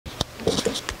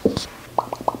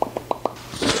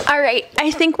All right,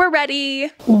 I think we're ready.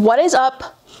 What is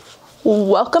up?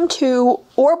 Welcome to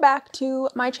or back to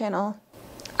my channel.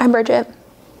 I'm Bridget,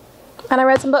 and I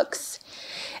read some books.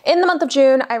 In the month of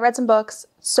June, I read some books,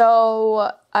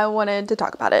 so I wanted to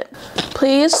talk about it.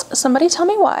 Please, somebody tell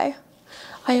me why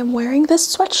I am wearing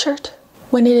this sweatshirt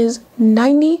when it is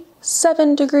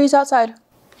 97 degrees outside.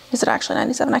 Is it actually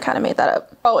 97? I kind of made that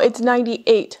up. Oh, it's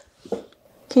 98.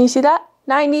 Can you see that?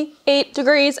 98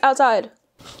 degrees outside.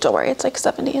 Don't worry, it's like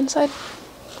 70 inside.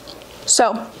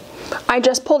 So, I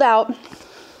just pulled out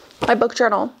my book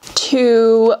journal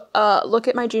to look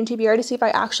at my June TBR to see if I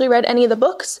actually read any of the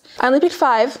books. I only picked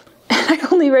 5, and I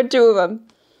only read 2 of them.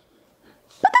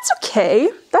 But that's okay.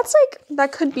 That's like,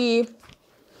 that could be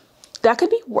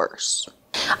worse.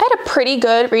 I had a pretty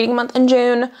good reading month in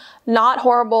June. Not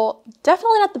horrible,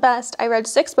 definitely not the best. I read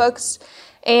 6 books,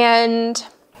 and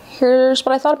here's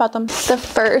what I thought about them. The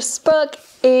first book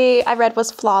I read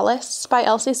was Flawless by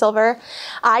Elsie Silver.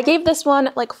 I gave this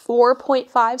one like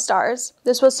 4.5 stars.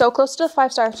 This was so close to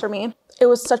 5 stars for me. It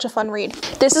was such a fun read.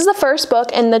 This is the first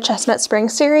book in the Chestnut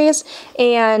Springs series,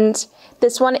 and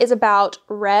this one is about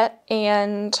Rhett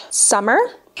and Summer.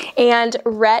 And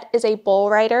Rhett is a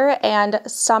bull rider, and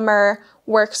Summer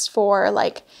works for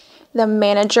like the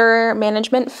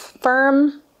management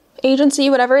firm, agency,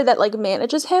 whatever, that like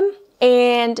manages him.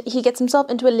 And he gets himself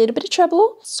into a little bit of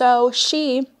trouble. So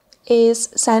she is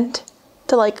sent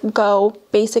to like go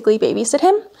basically babysit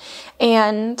him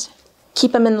and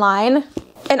keep him in line.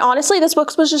 And honestly, this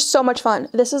book was just so much fun.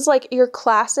 This is like your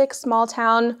classic small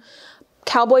town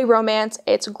cowboy romance.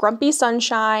 It's grumpy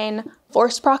sunshine,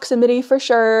 forced proximity for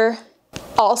sure.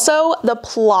 Also, the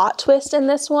plot twist in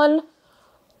this one,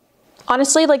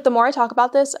 honestly, like the more I talk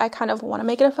about this, I kind of want to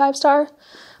make it a 5-star.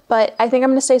 But I think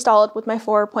I'm going to stay solid with my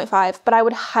 4.5. But I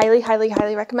would highly, highly,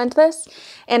 highly recommend this.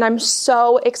 And I'm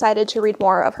so excited to read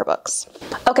more of her books.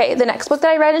 Okay, the next book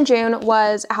that I read in June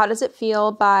was How Does It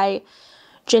Feel by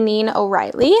Janine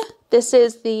O'Reilly. This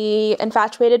is the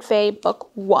Infatuated Fae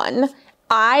book 1.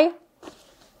 I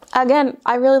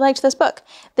really liked this book.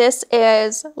 This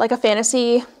is like a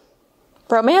fantasy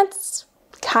romance.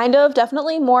 Kind of,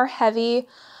 definitely more heavy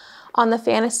on the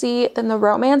fantasy than the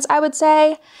romance, I would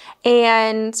say.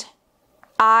 And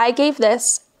I gave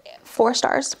this 4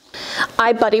 stars.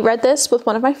 I buddy read this with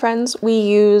one of my friends. We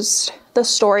used the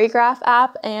Storygraph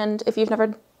app, and if you've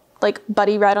never like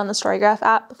buddy read on the Storygraph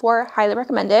app before, highly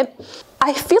recommend it.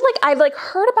 I feel like I've like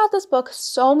heard about this book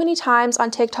so many times on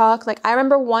TikTok. Like I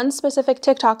remember one specific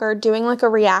TikToker doing like a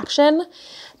reaction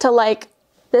to like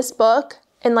this book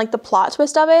and like the plot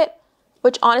twist of it,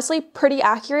 which honestly pretty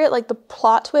accurate. Like the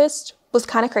plot twist was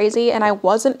kind of crazy and I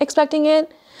wasn't expecting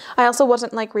it. I also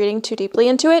wasn't like reading too deeply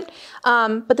into it,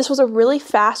 but this was a really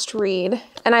fast read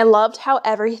and I loved how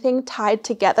everything tied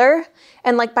together,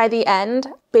 and like by the end,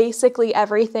 basically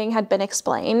everything had been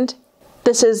explained.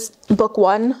 This is book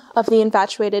 1 of the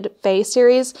Infatuated Fae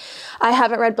series. I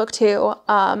haven't read book 2.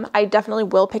 I definitely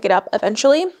will pick it up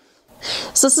eventually.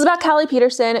 So this is about Callie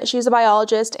Peterson. She's a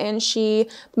biologist and she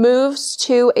moves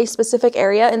to a specific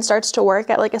area and starts to work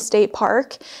at like a state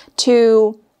park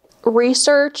to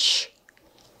research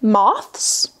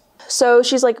moths. So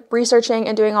she's like researching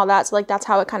and doing all that. So like that's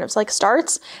how it kind of like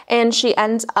starts. And she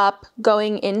ends up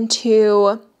going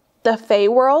into the Fae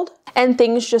world and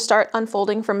things just start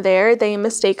unfolding from there. They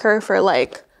mistake her for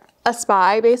like a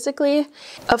spy basically.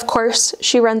 Of course,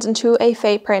 she runs into a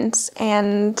Fae prince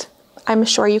and I'm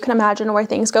sure you can imagine where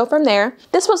things go from there.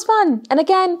 This was fun. And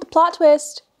again, the plot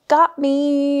twist got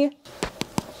me.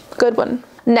 Good one.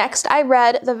 Next, I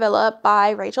read The Villa by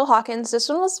Rachel Hawkins. This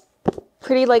one was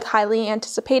pretty like highly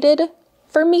anticipated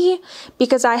for me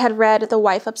because I had read The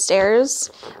Wife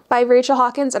Upstairs by Rachel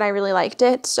Hawkins and I really liked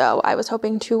it. So I was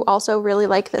hoping to also really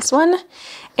like this one.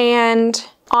 And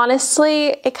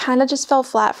honestly, it kind of just fell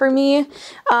flat for me.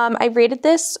 I rated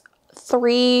this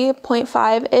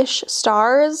 3.5-ish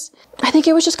stars. I think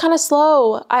it was just kind of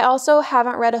slow. I also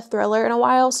haven't read a thriller in a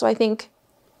while, so I think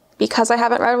because I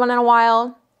haven't read one in a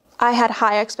while, I had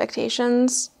high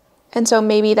expectations, and so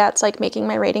maybe that's like making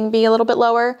my rating be a little bit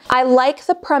lower. I like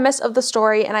the premise of the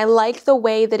story and I like the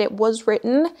way that it was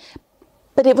written,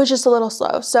 but it was just a little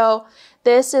slow. So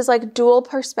this is like dual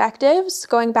perspectives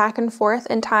going back and forth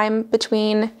in time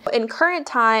between, in current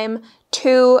time,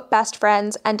 2 best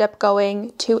friends end up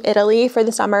going to Italy for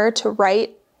the summer to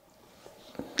write.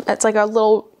 It's like a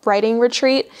little writing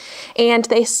retreat, and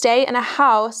they stay in a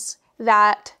house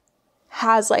that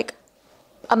has like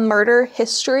a murder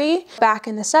history. Back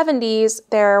in the 70s,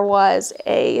 there was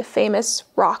a famous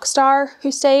rock star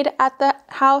who stayed at the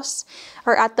house,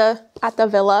 or at the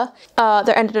villa.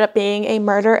 There ended up being a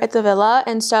murder at the villa,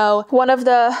 and so one of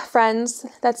the friends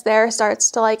that's there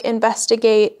starts to like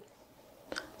investigate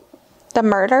the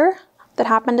murder that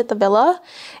happened at the villa.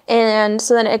 And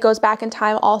so then it goes back in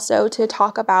time also to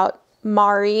talk about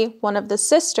Mari, one of the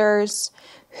sisters,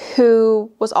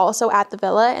 who was also at the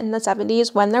villa in the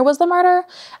 70s when there was the murder.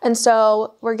 And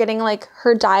so we're getting like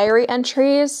her diary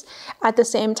entries at the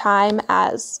same time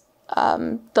as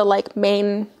the like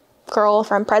main girl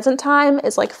from present time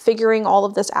is like figuring all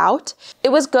of this out. It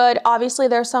was good. Obviously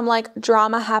there's some like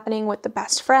drama happening with the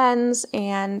best friends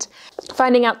and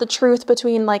finding out the truth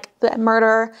between like the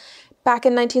murder back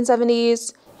in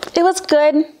 1970s. It was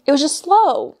good. It was just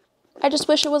slow. I just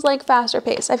wish it was like faster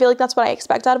paced. I feel like that's what I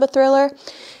expect out of a thriller.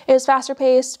 It was faster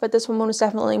paced, but this one was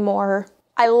definitely more.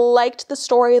 I liked the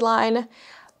storyline,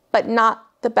 but not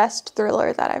the best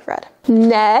thriller that I've read.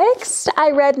 Next,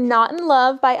 I read Not in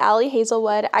Love by Ali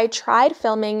Hazelwood. I tried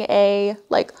filming a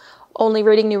like only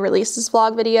reading new releases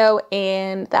vlog video,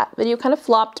 and that video kind of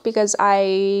flopped because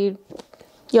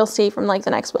you'll see from like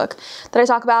the next book that I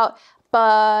talk about,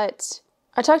 but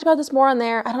I talked about this more on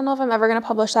there. I don't know if I'm ever gonna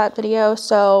publish that video,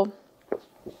 so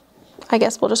I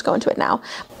guess we'll just go into it now.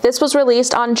 This was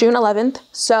released on June 11th,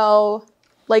 so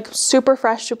like super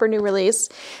fresh, super new release.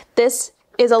 This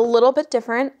is a little bit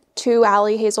different to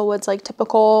Ali Hazelwood's like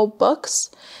typical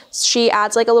books. She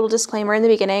adds like a little disclaimer in the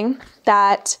beginning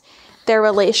that their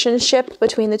relationship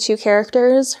between the two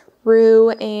characters,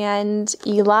 Rue and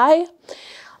Eli,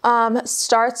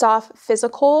 starts off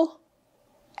physical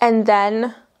and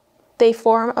then they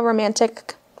form a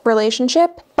romantic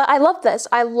relationship. But I love this.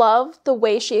 I love the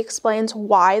way she explains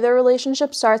why their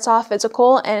relationship starts off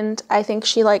physical, and I think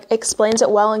she like explains it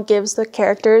well and gives the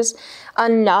characters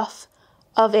enough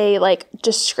of a like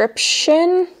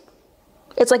description.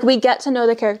 It's like we get to know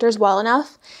the characters well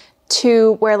enough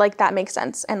to where like that makes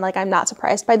sense, and like I'm not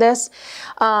surprised by this.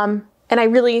 And I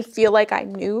really feel like I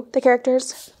knew the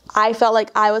characters. I felt like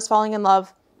I was falling in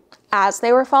love as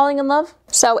they were falling in love.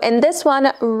 So in this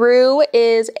one, Rue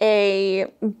is a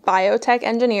biotech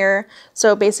engineer,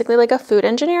 so basically like a food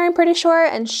engineer, I'm pretty sure,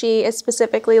 and she is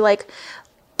specifically like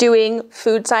doing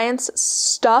food science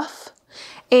stuff.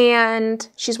 And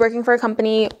she's working for a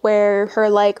company where her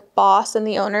like boss and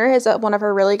the owner is one of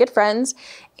her really good friends.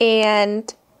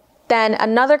 And then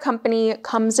another company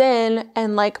comes in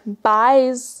and like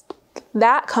buys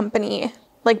that company,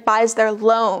 like buys their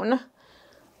loan.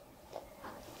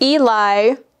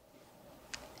 Eli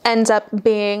ends up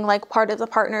being like part of the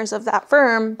partners of that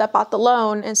firm that bought the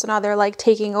loan. And so now they're like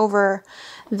taking over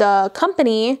the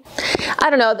company. I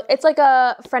don't know. It's like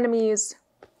a frenemies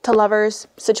to lovers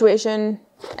situation.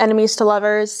 Enemies to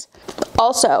lovers.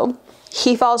 Also,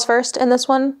 he falls first in this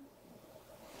one.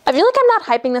 I feel like I'm not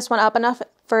hyping this one up enough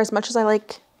for as much as I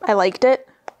liked it.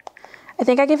 I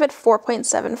think I gave it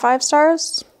 4.75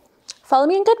 stars. Follow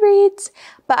me on Goodreads.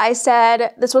 But I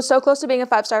said this was so close to being a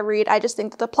 5-star read. I just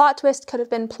think that the plot twist could have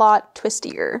been plot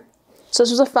twistier. So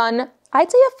this was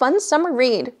I'd say a fun summer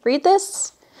read. Read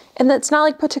this, and it's not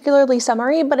like particularly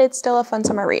summery, but it's still a fun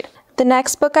summer read. The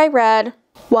next book I read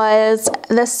was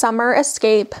The Summer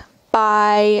Escape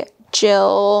by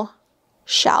Jill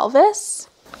Shalvis.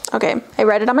 Okay, I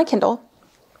read it on my Kindle.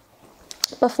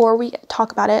 Before we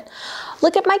talk about it,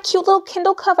 look at my cute little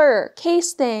Kindle cover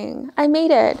case thing. I made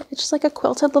it. It's just like a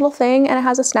quilted little thing, and it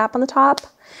has a snap on the top,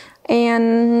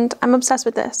 and I'm obsessed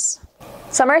with this.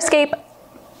 Summer Escape.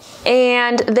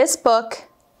 And this book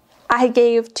I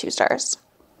gave 2 stars.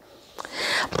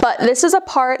 But this is a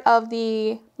part of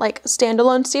the like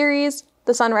standalone series,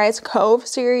 the Sunrise Cove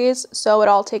series, so it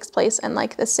all takes place in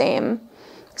like the same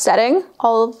setting,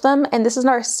 all of them, and this is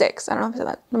number 6. I don't know if I said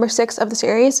that. Number 6 of the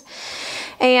series.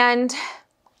 And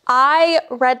I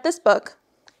read this book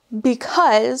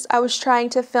because I was trying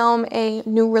to film a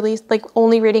new release, like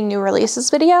only reading new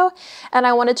releases video, and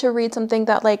I wanted to read something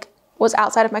that like was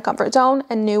outside of my comfort zone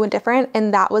and new and different,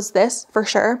 and that was this for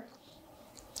sure.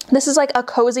 This is like a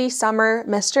cozy summer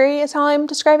mystery is how I'm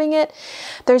describing it.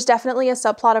 There's definitely a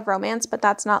subplot of romance, but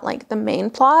that's not like the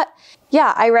main plot.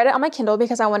 Yeah, I read it on my Kindle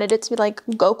because I wanted it to like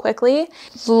go quickly.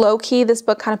 Low-key, this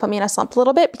book kind of put me in a slump a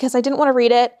little bit because I didn't want to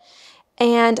read it.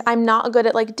 And I'm not good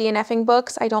at like DNFing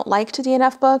books. I don't like to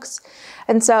DNF books.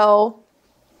 And so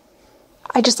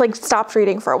I just like stopped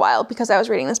reading for a while because I was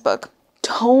reading this book.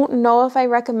 Don't know if I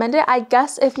recommend it. I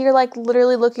guess if you're like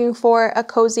literally looking for a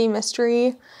cozy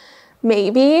mystery,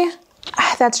 maybe.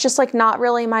 That's just like not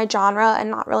really my genre and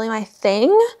not really my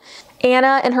thing.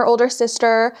 Anna and her older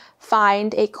sister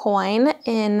find a coin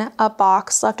in a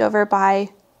box left over by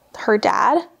her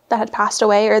dad that had passed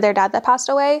away, or their dad that passed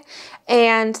away.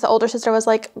 And the older sister was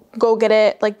like, go get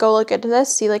it, like go look into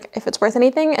this, see like if it's worth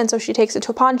anything. And so she takes it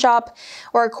to a pawn shop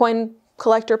or a coin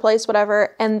collector place,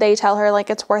 whatever, and they tell her like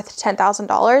it's worth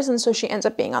 $10,000. And so she ends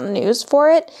up being on the news for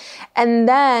it. And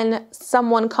then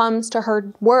someone comes to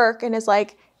her work and is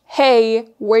like, hey,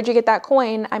 where'd you get that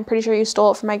coin? I'm pretty sure you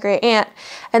stole it from my great aunt.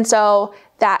 And so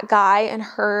that guy and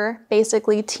her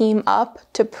basically team up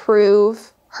to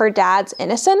prove her dad's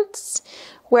innocence,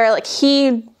 where like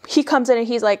he comes in and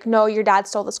he's like, no, your dad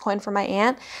stole this coin from my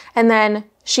aunt. And then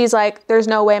she's like, there's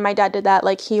no way my dad did that.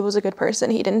 Like, he was a good person.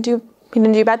 He didn't do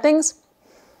bad things.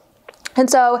 And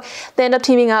so they end up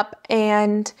teaming up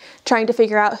and trying to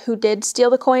figure out who did steal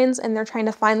the coins, and they're trying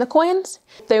to find the coins.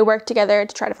 They work together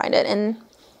to try to find it, and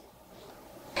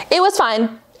it was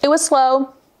fine. It was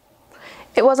slow.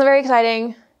 It wasn't very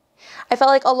exciting. I felt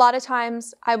like a lot of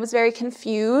times I was very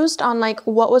confused on like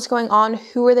what was going on,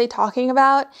 who were they talking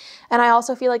about, and I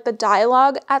also feel like the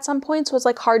dialogue at some points was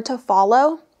like hard to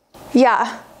follow.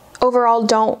 Yeah, overall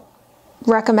don't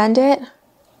recommend it,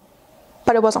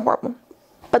 but it wasn't horrible.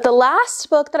 But the last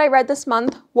book that I read this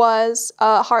month was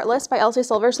Heartless by Elsie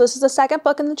Silver. So this is the second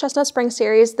book in the Chestnut Springs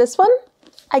series. This one,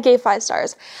 I gave 5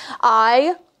 stars.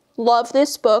 I love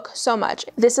this book so much.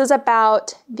 This is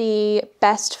about the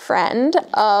best friend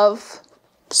of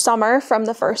Summer from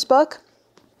the first book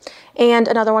and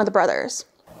another one of the brothers.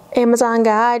 Amazon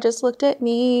guy just looked at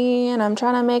me and I'm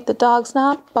trying to make the dogs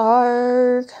not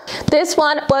bark. This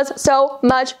one was so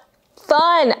much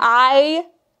fun. I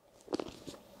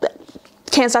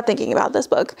can't stop thinking about this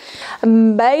book.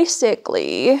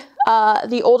 Basically,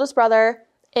 the oldest brother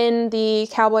in the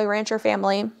cowboy rancher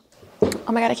family,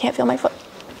 oh my God, I can't feel my foot.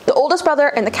 The oldest brother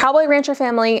in the cowboy rancher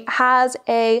family has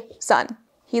a son.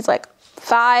 He's like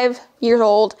 5 years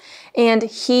old, and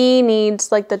he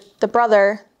needs, like the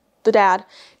brother, the dad,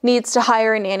 needs to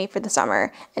hire a nanny for the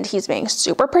summer, and he's being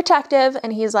super protective,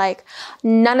 and he's like,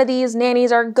 none of these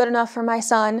nannies are good enough for my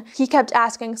son. He kept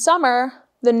asking Summer,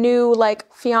 the new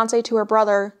like fiance to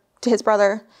his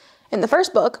brother in the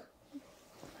first book,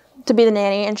 to be the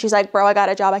nanny, and she's like, bro, I got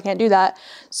a job, I can't do that.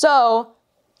 So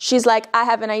she's like, I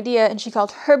have an idea, and she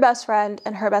called her best friend,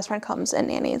 and her best friend comes and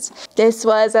nannies. This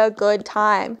was a good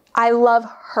time. I love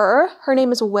her. Her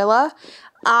name is Willa.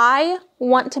 I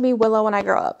want to be Willa when I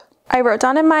grow up. I wrote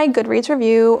down in my Goodreads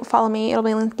review, follow me, it'll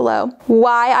be linked below,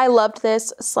 why I loved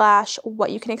this /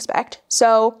 what you can expect.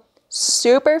 So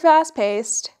super fast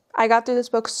paced. I got through this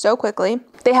book so quickly.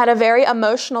 They had a very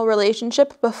emotional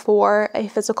relationship before a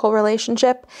physical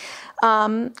relationship.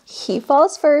 He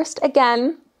falls first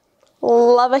again.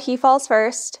 Love a he falls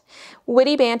first.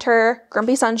 Witty banter,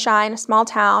 grumpy sunshine, small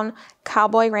town,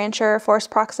 cowboy rancher,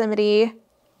 forced proximity,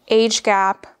 age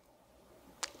gap,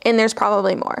 and there's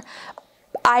probably more.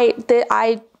 I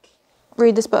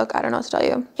read this book, I don't know what to tell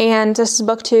you. And this is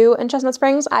book 2 in Chestnut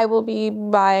Springs. I will be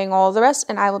buying all the rest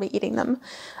and I will be eating them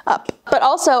up. But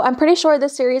also, I'm pretty sure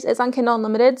this series is on Kindle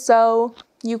Unlimited, so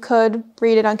you could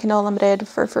read it on Kindle Unlimited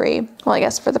for free. Well, I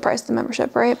guess for the price of the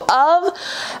membership, right? Of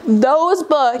those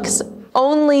books,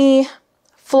 only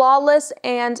Flawless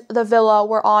and The Villa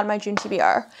were on my June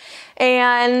TBR.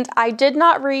 And I did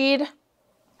not read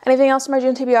anything else in my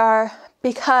June TBR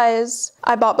because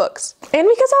I bought books. And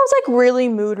because I was like really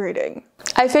mood reading.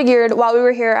 I figured while we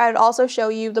were here, I'd also show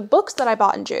you the books that I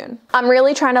bought in June. I'm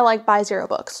really trying to like buy 0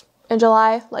 books in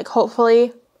July. Like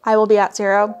hopefully I will be at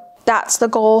 0. That's the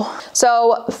goal.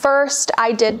 So first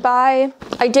I did buy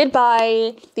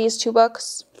these 2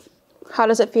 books, How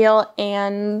Does It Feel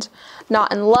and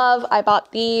Not in Love. I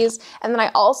bought these, and then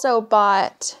I also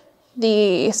bought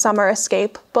the Summer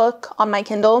Escape book on my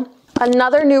Kindle.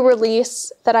 Another new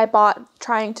release that I bought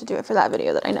trying to do it for that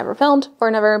video that I never filmed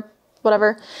or never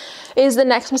whatever is The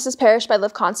Next Mrs. Parrish by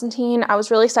Liv Constantine. I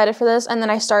was really excited for this, and then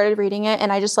I started reading it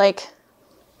and I just like,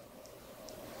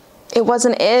 it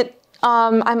wasn't it.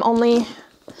 I'm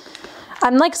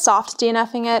like soft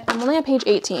DNFing it. I'm only on page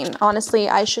 18. Honestly,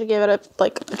 I should give it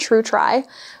a true try,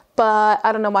 but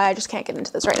I don't know why I just can't get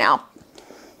into this right now.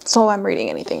 So I'm reading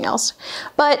anything else.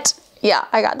 But yeah,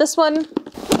 I got this one.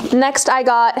 Next, I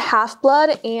got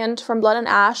Half-Blood and From Blood and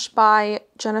Ash by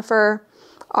Jennifer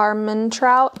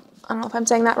Armentrout. I don't know if I'm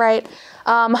saying that right.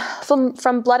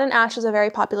 From Blood and Ash is a very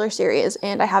popular series,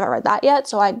 and I haven't read that yet,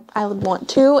 so I want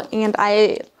to, and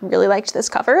I really liked this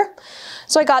cover.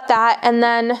 So I got that, and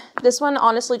then this one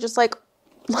honestly just like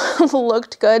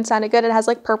looked good, sounded good. It has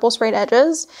like purple sprayed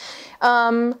edges.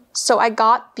 So I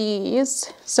got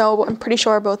these. So I'm pretty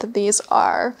sure both of these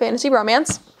are fantasy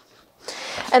romance.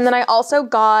 And then I also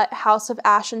got House of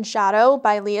Ash and Shadow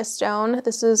by Leah Stone.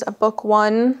 This is a book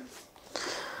 1,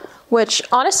 which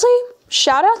honestly,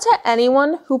 shout out to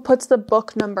anyone who puts the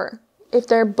book number if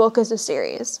their book is a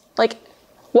series. Like,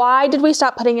 why did we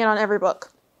stop putting it on every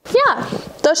book? Yeah,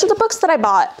 those are the books that I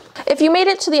bought. If you made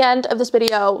it to the end of this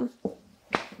video,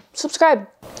 subscribe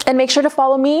and make sure to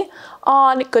follow me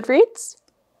on Goodreads.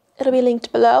 It'll be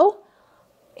linked below.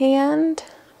 And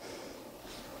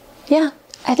yeah,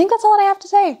 I think that's all that I have to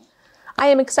say. I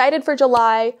am excited for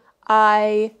July.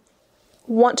 I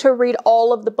want to read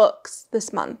all of the books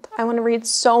this month. I want to read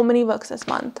so many books this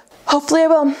month. Hopefully I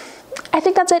will. I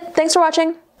think that's it. Thanks for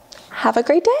watching. Have a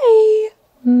great day.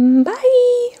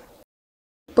 Bye.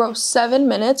 Bro, 7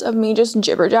 minutes of me just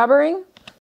jibber jabbering.